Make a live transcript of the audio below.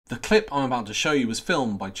The clip I'm about to show you was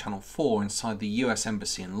filmed by Channel 4 inside the US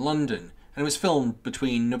Embassy in London, and it was filmed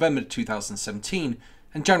between November 2017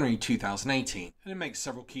 and January 2018. And it makes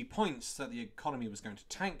several key points: that the economy was going to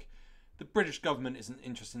tank, the British government isn't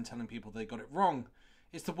interested in telling people they got it wrong,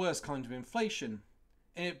 it's the worst kind of inflation,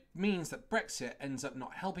 and it means that Brexit ends up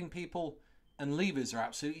not helping people, and leavers are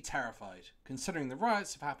absolutely terrified. Considering the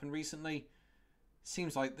riots have happened recently,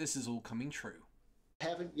 seems like this is all coming true.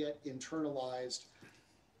 Haven't yet internalized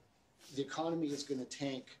the economy is going to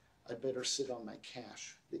tank, I'd better sit on my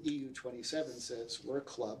cash. The EU27 says, we're a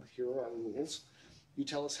club, here are our rules. You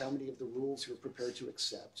tell us how many of the rules you're prepared to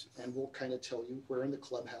accept, and we'll kind of tell you where in the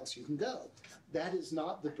clubhouse you can go. That is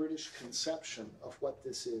not the British conception of what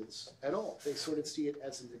this is at all. They sort of see it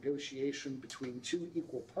as a negotiation between two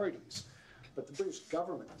equal parties. But the British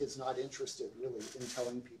government is not interested really in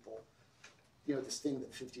telling people, you know, this thing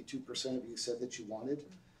that 52% of you said that you wanted.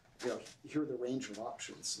 You know, here are the range of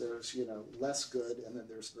options. There's, you know, less good, and then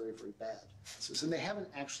there's very, very bad. So, and they haven't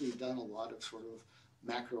actually done a lot of sort of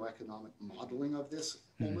macroeconomic modeling of this,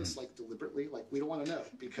 almost like deliberately, like we don't want to know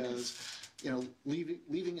because, you know,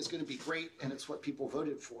 leaving is going to be great, and it's what people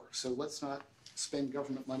voted for. So let's not spend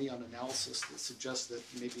government money on analysis that suggests that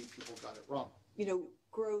maybe people got it wrong. You know,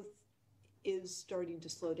 growth is starting to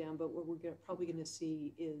slow down, but what we're probably going to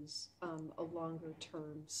see is a longer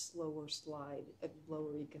term, slower slide of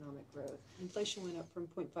lower economic growth. Inflation went up from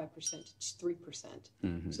 0.5% to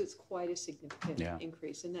 3%. So it's quite a significant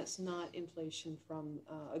increase. And that's not inflation from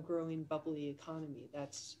a growing, bubbly economy.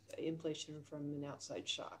 That's inflation from an outside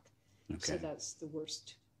shock. So that's the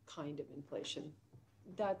worst kind of inflation.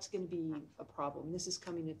 That's going to be a problem. This is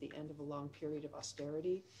coming at the end of a long period of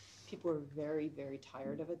austerity. People are very, very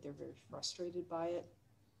tired of it. They're very frustrated by it.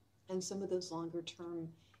 And some of those longer term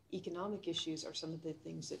economic issues are some of the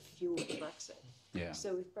things that fuel Brexit.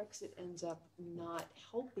 So if Brexit ends up not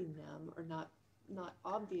helping them or not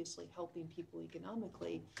obviously helping people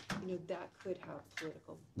economically, you know, that could have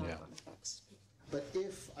political knock-on effects. But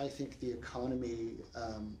if I think the economy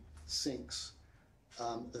sinks,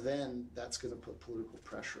 then that's going to put political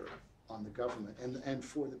pressure on the government. And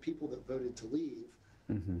for the people that voted to leave,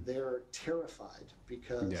 they're terrified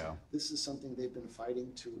because this is something they've been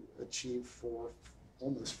fighting to achieve for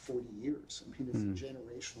almost 40 years. I mean, it's a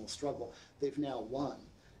generational struggle. They've now won,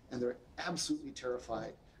 and they're absolutely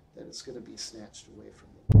terrified that it's going to be snatched away from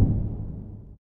them.